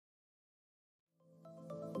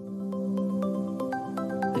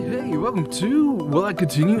welcome to Will I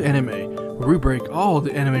Continue Anime, where we break all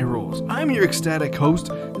the anime rules. I'm your ecstatic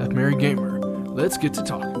host, Mary Gamer. Let's get to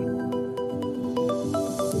talking.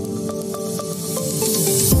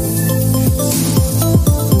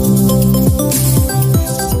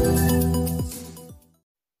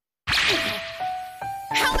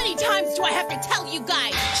 How many times do I have to tell you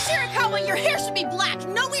guys? Shirakawa, your hair should be black,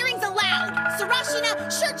 no earrings allowed.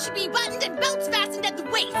 Sarashina, shirt should be buttoned and belts fastened at the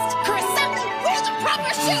waist. Kurosaki, wear the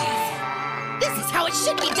proper shoes. This is how it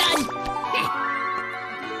should be done.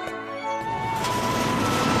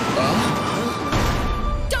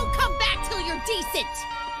 Don't come back till you're decent.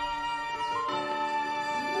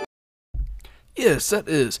 Yes, that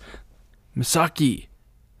is Misaki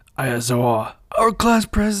Ayazawa, our class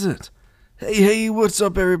president. Hey, what's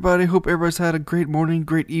up, everybody? Hope everybody's had a great morning,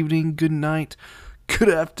 great evening, good night, good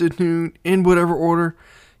afternoon, in whatever order.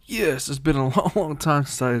 Yes, it's been a long time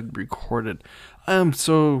since I recorded. I am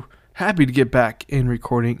so happy to get back in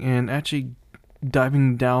recording and actually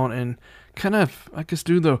diving down and kind of, I guess,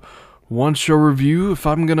 do the one-show review if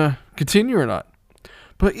I'm going to continue or not.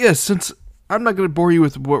 But yes, since I'm not going to bore you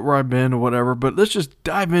with where I've been or whatever, but let's just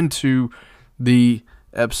dive into the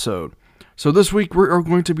episode. So this week we are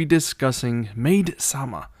going to be discussing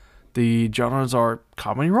Maid-sama. The genres are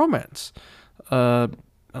comedy romance. And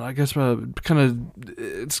I guess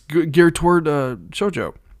it's geared toward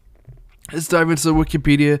shoujo. Let's dive into the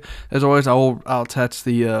Wikipedia. As always, I'll attach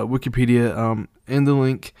the Wikipedia in the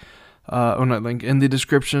link, in the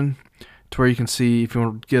description, to where you can see if you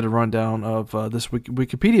want to get a rundown of this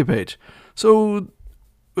Wikipedia page. So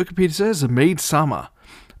Wikipedia says Maid-sama.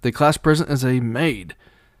 The class president is a maid.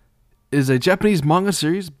 Is a Japanese manga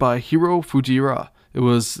series by Hiro Fujira. It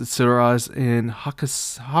was serialized in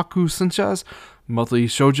Haku Sensha's monthly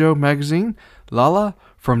shoujo magazine, Lala,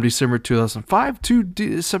 from December 2005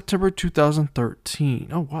 to September 2013.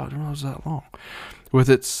 Oh wow, I didn't know it was that long. With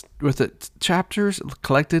its chapters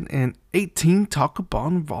collected in 18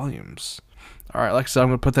 Takabon volumes. All right, like I said, I'm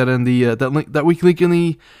gonna put that in the that week link in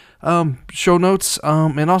the show notes,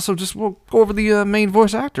 and also we'll go over the main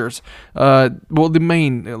voice actors. The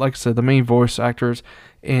main voice actors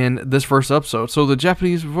in this first episode. So the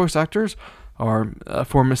Japanese voice actors are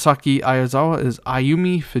for Misaki Ayazawa is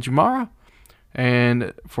Ayumi Fujimura,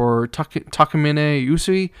 and for Takamine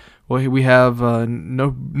Usui, we have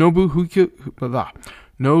Nobuhiko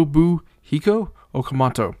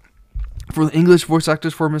Okamoto. For the English voice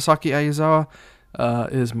actors for Misaki Ayazawa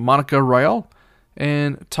is Monica Rial.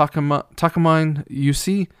 And Takamine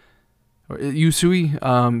Usui,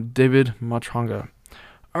 David Matranga.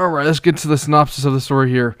 Alright, let's get to the synopsis of the story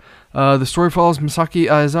here. The story follows Misaki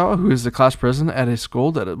Ayazawa, who is the class president at a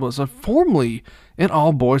school that was formerly an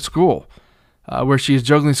all-boys school, where she is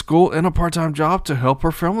juggling school and a part-time job to help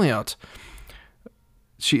her family out.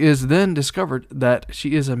 She is then discovered that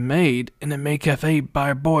she is a maid in a maid cafe by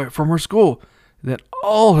a boy from her school. Then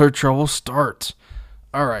all her troubles start.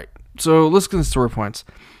 Alright. So let's get the story points.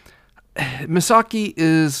 Misaki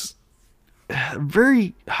is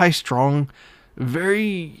very high-strung,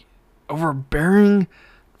 very overbearing,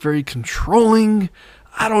 very controlling.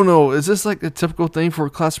 I don't know. Is this like a typical thing for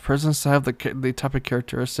class presidents to have the type of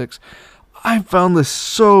characteristics? I found this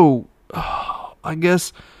so. I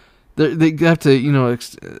guess they have to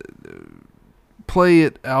play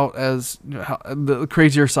it out as the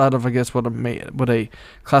crazier side of, I guess, what a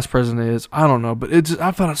class president is. I don't know, but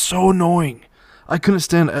I found it so annoying. I couldn't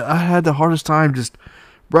stand it. I had the hardest time just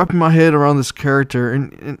wrapping my head around this character,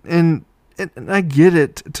 and I get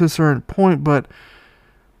it to a certain point, but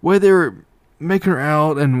way they were making her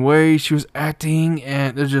out and way she was acting,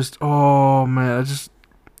 and it's just, oh man,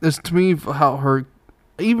 it's to me how her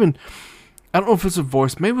even. I don't know if it's a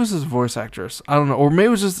voice. Maybe it was his voice actress. I don't know. Or maybe it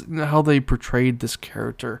was just how they portrayed this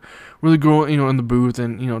character. Really going, in the booth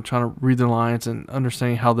and, trying to read the lines and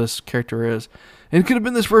understanding how this character is. And it could have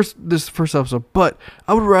been this first episode. But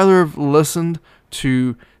I would rather have listened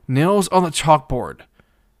to Nails on the Chalkboard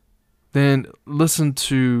than listen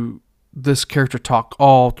to this character talk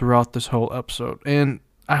all throughout this whole episode. And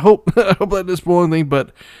I hope that didn't spoil anything,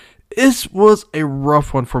 but this was a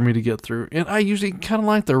rough one for me to get through, and I usually kind of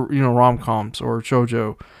like the rom-coms or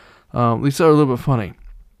shoujo. At least they're a little bit funny.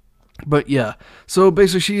 But yeah, so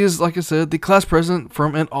basically she is, like I said, the class president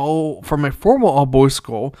from a formal all-boys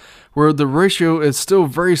school, where the ratio is still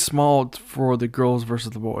very small for the girls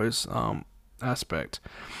versus the boys aspect.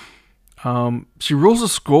 She rules the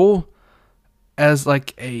school as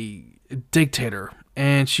like a dictator,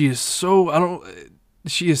 and she is so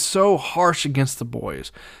harsh against the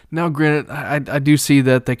boys. Now, granted, I do see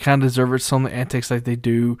that they kind of deserve it. Some of the antics like they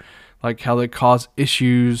do, like how they cause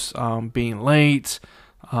issues, being late,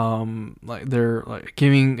 Like they're like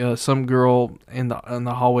giving some girl in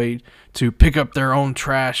the hallway to pick up their own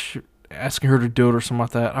trash, asking her to do it or something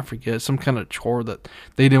like that. I forget, some kind of chore that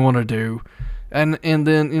they didn't want to do. And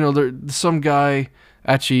then there some guy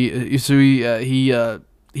actually Usui,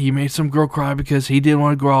 he made some girl cry because he didn't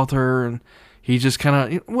want to go out with her, and he just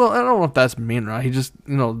kind of, well, I don't know if that's mean, right? He just,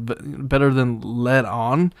 better than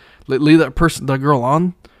leave that girl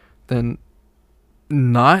on, than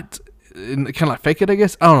not, kind of like fake it, I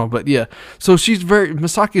guess. I don't know, but yeah. So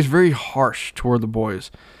Misaki is very harsh toward the boys.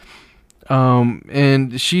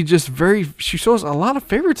 And she shows a lot of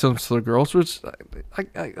favoritism to the girls, which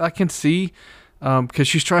I can see, because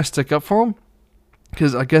she's trying to stick up for them.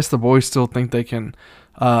 Because I guess the boys still think they can,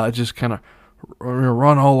 just kind of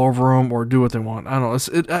run all over them or do what they want. I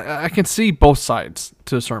don't know. I can see both sides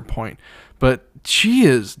to a certain point, but she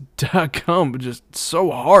is just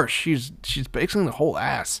so harsh. She's basically the whole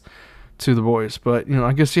ass to the boys. But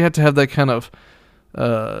I guess you have to have that kind of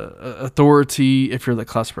authority if you're the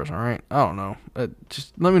class president, right? I don't know.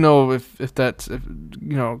 Just let me know if that's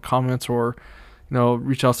comments, or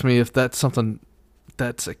reach out to me if that's something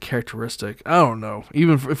that's a characteristic. I don't know.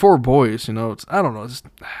 Even if we're boys, it's, I don't know.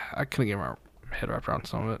 I couldn't get my head wrapped around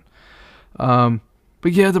some of it.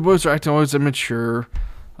 But yeah, the boys are acting always immature.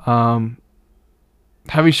 Having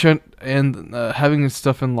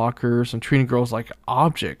stuff in lockers and treating girls like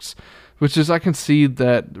objects, which is, I can see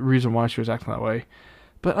that reason why she was acting that way.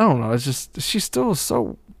 But I don't know. It's just, she's still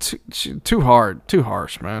too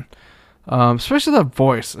harsh, man. Especially that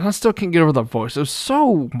voice. I still can't get over that voice. It was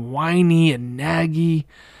so whiny and naggy.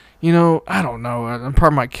 I don't know. I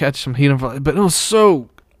probably might catch some heat of it, but it was so.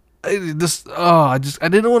 I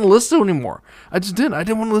didn't want to listen to it anymore. I didn't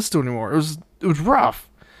want to listen to it anymore. It was rough.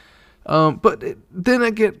 But then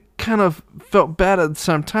I kind of felt bad at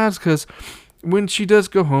some times, because when she does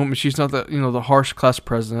go home and she's not the harsh class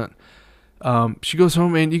president, she goes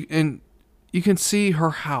home and you can see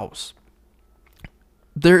her house.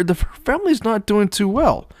 The family's not doing too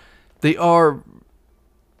well. They are,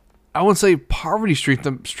 I wouldn't say poverty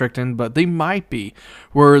stricken, but they might be,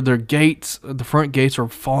 where the front gates are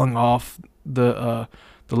falling off the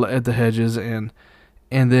hedges, and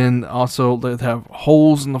then also they have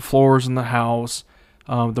holes in the floors in the house.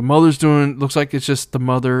 The mother's looks like it's just the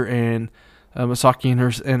mother and Misaki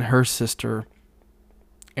and her sister,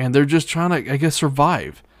 and they're just trying to, I guess,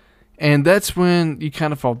 survive. And that's when you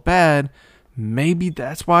kind of felt bad. Maybe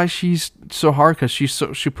that's why she's so hard, because she's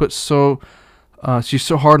so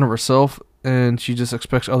hard on herself, and she just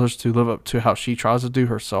expects others to live up to how she tries to do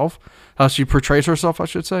herself, how she portrays herself, I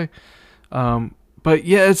should say. But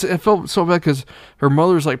yeah, it felt so bad, because her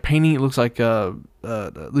mother's like painting. It looks like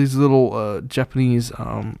these little Japanese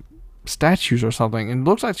statues or something, and it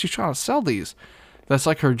looks like she's trying to sell these. That's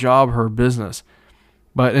like her job, her business.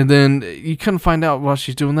 And then you couldn't find out while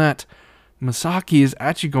she's doing that, Misaki is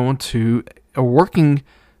actually going to working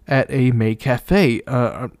at a maid cafe,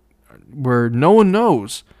 where no one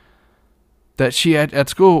knows that she at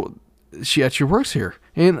school, she actually works here.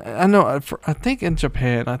 And I know, I think in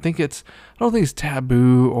Japan, I don't think it's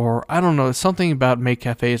taboo, or I don't know, it's something about maid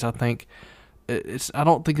cafes. I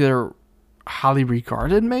don't think they're highly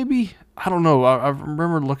regarded, maybe. I don't know. I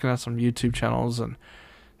remember looking at some YouTube channels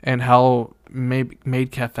and how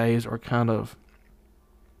maid cafes are kind of,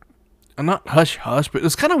 not hush hush, but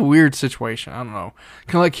it's kind of a weird situation. I don't know.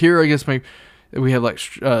 Kind of like here, I guess maybe we have like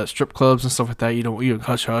strip clubs and stuff like that. You don't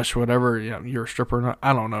hush hush, whatever. You're a stripper or not.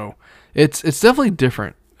 I don't know. It's definitely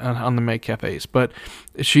different on the maid cafes. But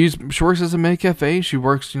she works as a maid cafe. She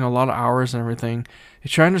works a lot of hours and everything.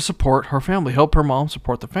 She's trying to support her family, help her mom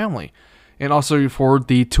support the family, and also for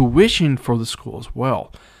the tuition for the school as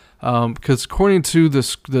well. Because according to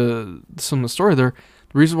some of the story there,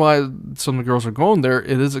 the reason why some of the girls are going there,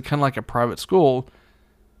 it is kind of like a private school,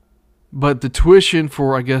 but the tuition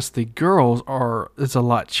for, I guess, the girls is a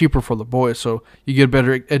lot cheaper for the boys. So you get a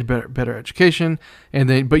better education,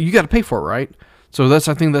 but you got to pay for it, right? So I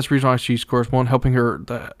think that's the reason why she scores one, helping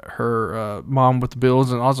her mom with the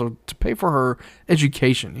bills, and also to pay for her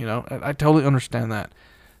education. I totally understand that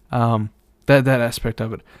aspect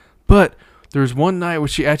of it, but there's one night where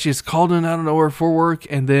she actually is called in out of nowhere for work,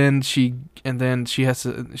 and then she has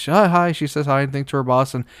to, she says hi and thanks to her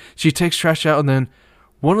boss, and she takes trash out, and then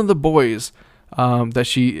one of the boys that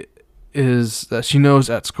she knows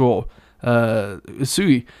at school,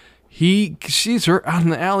 Usui, he sees her out in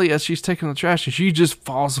the alley as she's taking the trash, and she just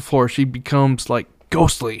falls to the floor. She becomes like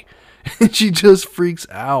ghostly, and she just freaks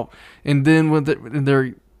out. And then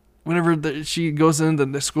whenever she goes into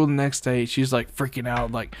the school the next day, she's like freaking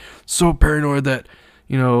out, like so paranoid that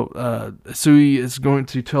Sui is going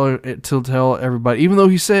to tell everybody, even though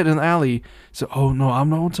he said in the alley, so, oh no, I'm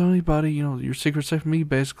not going to tell anybody, your secret's safe from me,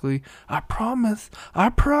 basically. I promise I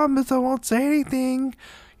won't say anything,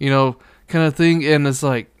 kind of thing. And it's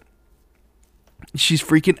like, she's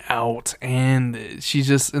freaking out, and she's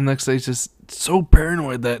just, the next day, just so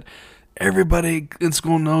paranoid that everybody in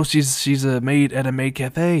school knows she's a maid at a maid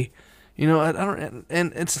cafe. I don't,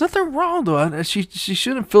 and it's nothing wrong though. She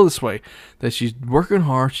shouldn't feel this way. That she's working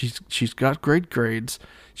hard. She's got great grades.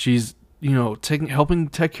 She's helping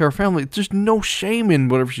take care of her family. There's no shame in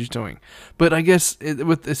whatever she's doing. But I guess it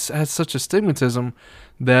has such a stigmatism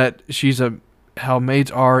that how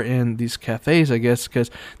maids are in these cafes. I guess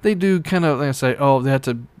because they do kind of say, oh, they have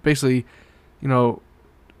to basically, I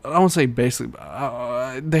won't say basically.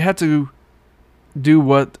 They have to do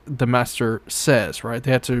what the master says, right?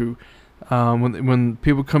 They have to. When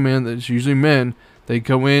people come in, it's usually men. They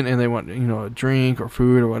go in and they want a drink or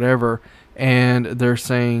food or whatever, and they're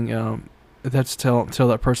saying that's tell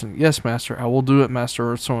that person, yes, master, I will do it,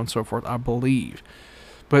 master, or so on and so forth. I believe,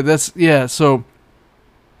 but that's So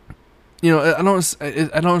I don't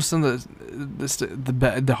understand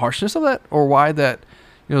the harshness of that, or why that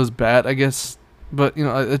is bad. I guess, but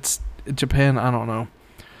it's Japan. I don't know.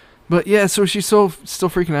 But yeah, so she's still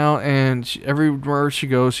freaking out, and everywhere she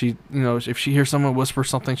goes, she if she hears someone whisper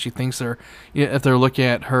something, she thinks if they're looking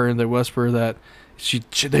at her and they whisper that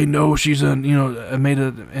they know she's a maid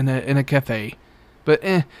in a cafe, but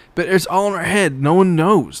it's all in her head. No one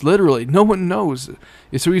knows, literally, no one knows.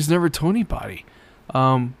 So he's never told anybody.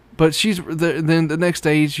 But then the next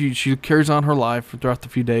day she carries on her life throughout the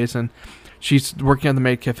few days, and she's working at the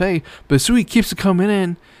maid cafe. But Sui keeps coming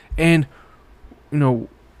in and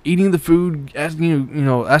eating the food,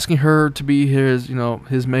 asking her to be his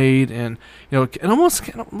maid, and it almost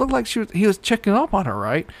kind of looked like he was checking up on her,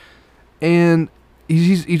 right? And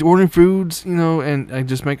he's ordering foods, and I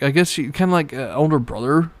guess she kind of like an older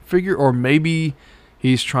brother figure, or maybe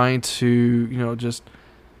he's trying to just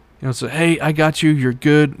say, hey, I got you, you're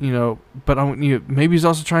good, but maybe he's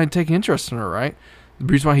also trying to take interest in her, right? The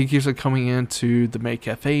reason why he keeps coming into the maid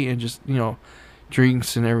cafe and just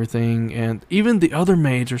drinks and everything, and even the other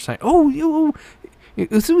maids are saying, "Oh,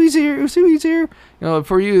 Usui's here,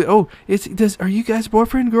 for you. Oh, are you guys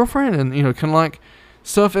boyfriend, girlfriend?" And kind of like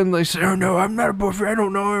stuff, and they say, "Oh no, I'm not a boyfriend. I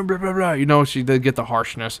don't know him." Blah blah blah. She did get the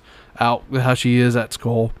harshness out with how she is at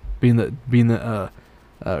school, being the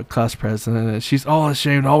class president, and she's all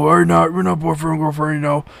ashamed. Oh, we're not boyfriend, girlfriend.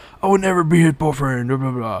 I would never be his boyfriend. Blah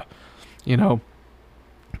blah blah.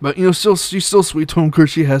 But she's still sweet to him because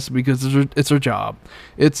she has to, because it's her job.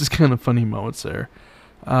 It's just kind of funny moments there,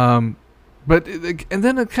 and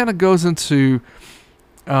then it kind of goes into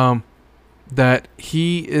that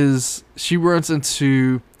she runs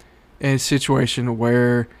into a situation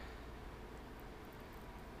where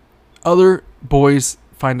other boys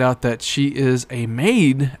find out that she is a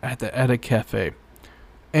maid at a cafe,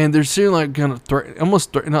 and they're seeming like gonna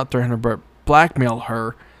not threaten her, but blackmail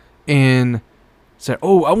her, and say,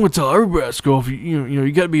 oh, I'm gonna tell everybody at school if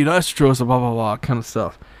you gotta be nice to us, blah blah blah kind of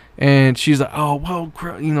stuff. And she's like, oh well,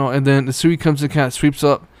 and then Sui comes and kind of sweeps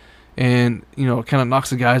up, and kind of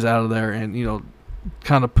knocks the guys out of there, and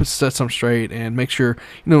kind of sets them straight and makes sure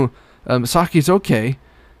Misaki's okay.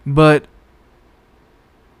 But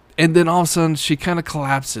and then all of a sudden she kind of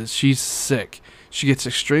collapses. She's sick. She gets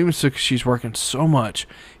extremely sick because she's working so much.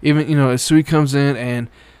 Even as Sui comes in and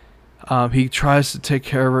he tries to take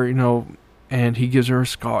care of her, and he gives her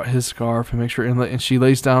his scarf and makes sure, and she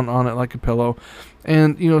lays down on it like a pillow,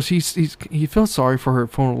 and he feels sorry for her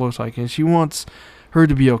for what it looks like, and she wants her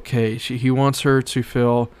to be okay. He wants her to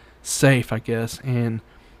feel safe, I guess, and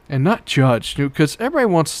not judged, because everybody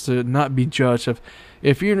wants to not be judged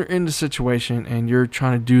if you're in the situation and you're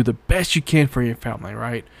trying to do the best you can for your family,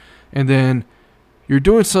 right? And then you're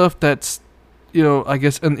doing stuff that's I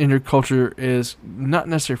guess in your culture is not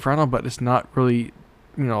necessarily frowned on, but it's not really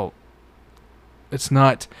it's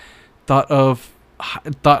not thought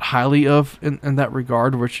highly of in that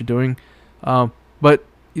regard, what you're doing. But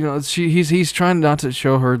he's trying not to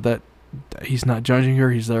show her that he's not judging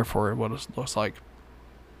her. He's there for her, what it looks like.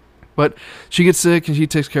 But she gets sick and he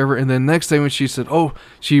takes care of her. And then next day when she said,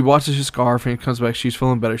 she washes his scarf and he comes back, she's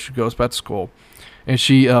feeling better. She goes back to school, and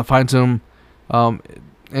she finds him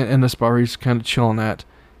in this bar he's kind of chilling at.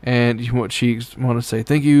 And she want to say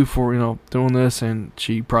thank you for doing this, and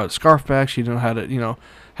she brought a scarf back. She didn't know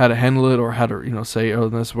how to handle it, or how to say, oh,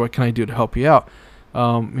 this, what can I do to help you out?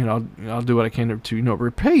 I'll do what I can to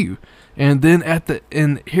repay you. And then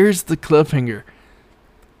here's the cliffhanger.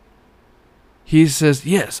 He says,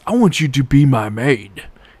 yes, I want you to be my maid.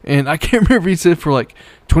 And I can't remember if he said for like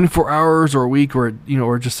 24 hours or a week or,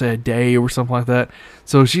 or just say a day or something like that.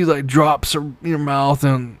 So she like drops her in her mouth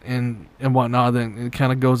and whatnot, then it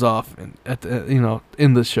kind of goes off at the,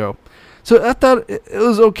 in the show. So I thought it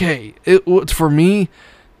was okay. It was, for me,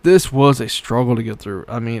 this was a struggle to get through.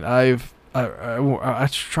 I mean, I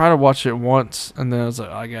tried to watch it once, and then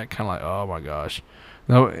I got kind of like, oh my gosh.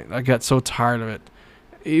 No, I got so tired of it.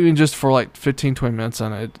 Even just for like 15, 20 minutes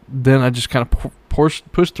on it. Then I just kind of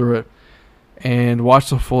pushed through it and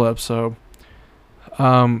watched the full episode.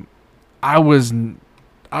 I'm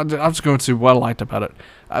just going to what I liked about it.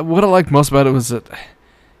 What I liked most about it was that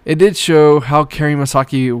it did show how Kari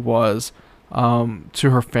Masaki was to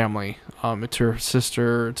her family, to her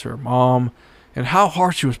sister, to her mom, and how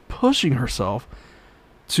hard she was pushing herself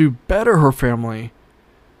to better her family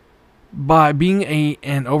by being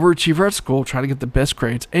an overachiever at school, trying to get the best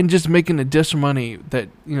grades, and just making additional money that,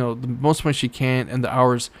 the most money she can, and the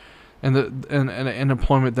hours, and and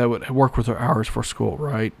employment that would work with her hours for school,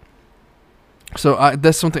 right? So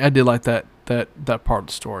that's something I did like that part of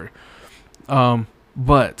the story.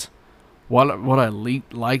 But what I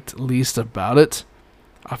liked least about it,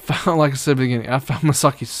 I found, like I said at the beginning, I found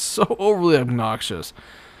Misaki so overly obnoxious,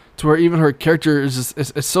 to where even her character is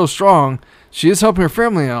so strong. She is helping her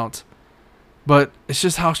family out, but it's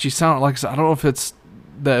just how she sounded. Like I said, I don't know if it's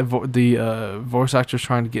that the voice actress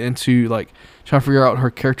trying to get into, like, trying to figure out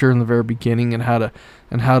her character in the very beginning and how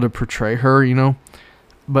to portray her,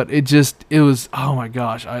 But it was, oh my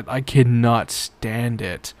gosh, I cannot stand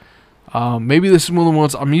it. Maybe this is one of the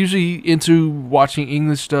ones I'm usually into watching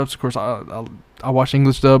English dubs. Of course, I watch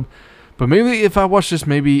English dub, but maybe if I watch this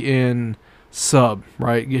maybe in sub,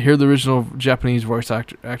 right? You hear the original Japanese voice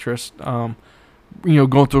actress, going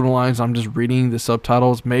through the lines. I'm just reading the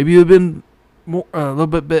subtitles. Maybe it'd been more a little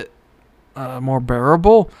bit more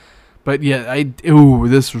bearable. But yeah,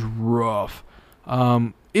 this was rough.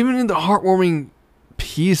 Even in the heartwarming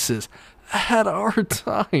pieces, I had a hard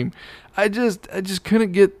time. I just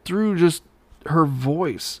couldn't get through just her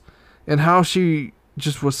voice and how she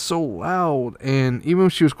just was so loud, and even when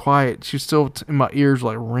she was quiet, she was still in my ears,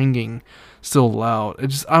 like ringing, still loud.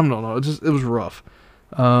 I don't know. It was rough.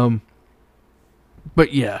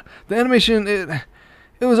 But yeah, the animation it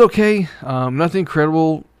was okay. Nothing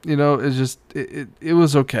incredible. It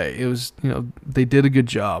was okay. It was, they did a good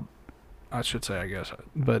job, I should say, I guess.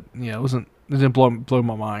 But yeah, it didn't blow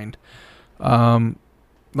my mind.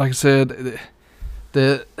 Like I said,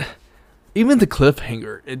 even the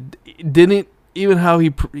cliffhanger, it didn't, even how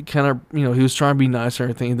he kind of, he was trying to be nice and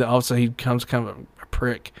everything, then all of a sudden he becomes kind of a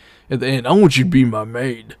prick at the end. I want you to be my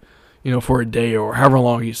maid, for a day or however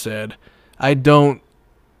long he said. Even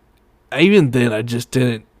then I just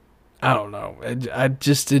didn't, I don't know. I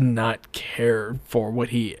just did not care for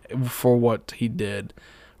what he did,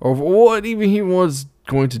 or what even he was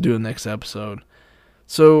going to do in the next episode.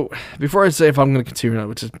 So before I say if I'm going to continue on,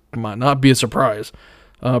 which might not be a surprise,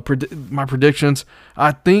 my predictions,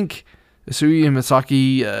 I think Isui and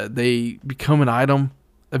Misaki, they become an item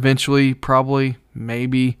eventually, probably,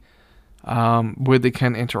 maybe, where they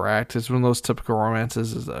kind of interact. It's one of those typical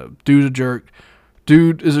romances. Dude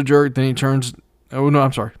is a jerk, then he turns. Oh no,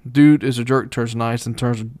 I'm sorry. Dude is a jerk, turns nice, and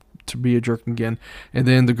turns to be a jerk again. And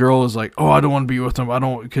then the girl is like, "Oh, I don't want to be with him. I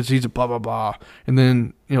don't, because he's a blah blah blah." And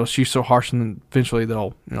then she's so harsh, and then eventually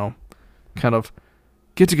they'll kind of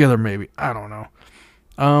get together. Maybe, I don't know.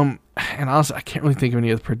 And honestly, I can't really think of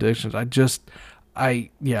any other predictions. I'll just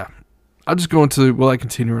go into, will I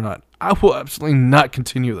continue or not? I will absolutely not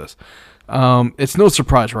continue this. It's no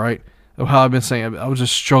surprise, right? Of how I've been saying, I was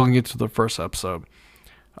just struggling into the first episode.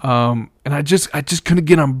 And I just couldn't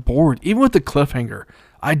get on board. Even with the cliffhanger,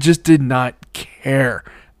 I just did not care.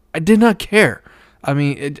 I did not care. I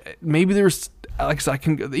mean, maybe there was, like I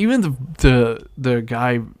said, even the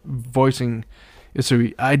guy voicing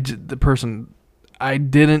Isui, I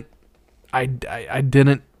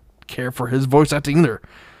didn't care for his voice acting either.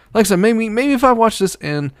 Like I said, maybe if I watch this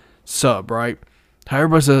in sub, right? How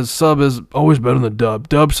everybody says sub is always better than dub.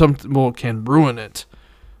 Dub can ruin it.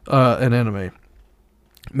 An anime.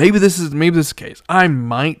 Maybe this is the case. I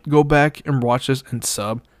might go back and watch this in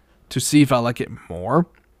sub to see if I like it more.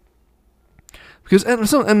 Because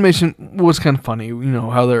some animation was kind of funny,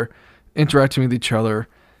 how they're interacting with each other.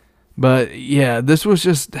 But yeah, this was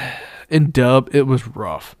just, in dub, it was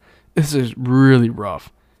rough. This is really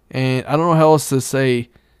rough. And I don't know how else to say,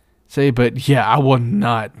 but yeah, I will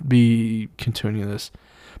not be continuing this.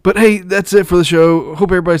 But hey, that's it for the show. Hope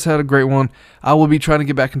everybody's had a great one. I will be trying to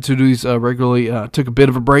get back into these regularly. Took a bit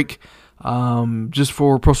of a break. just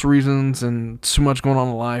for personal reasons and too much going on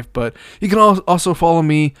in life. But you can also follow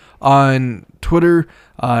me on Twitter.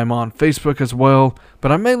 I'm on Facebook as well,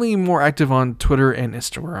 but I'm mainly more active on Twitter and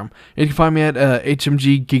Instagram. You can find me at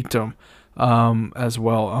HMG Geekdom as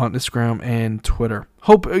well on Instagram and Twitter.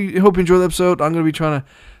 Hope you enjoy the episode. I'm going to be trying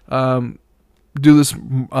to do this,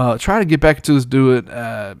 try to get back into this, do it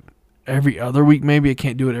every other week maybe. I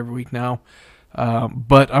can't do it every week now.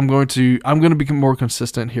 But I'm going to become more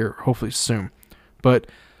consistent here, hopefully soon. But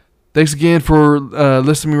thanks again for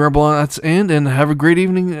listening to me ramble on at the end, and have a great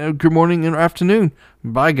evening, good morning, and afternoon.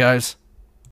 Bye, guys.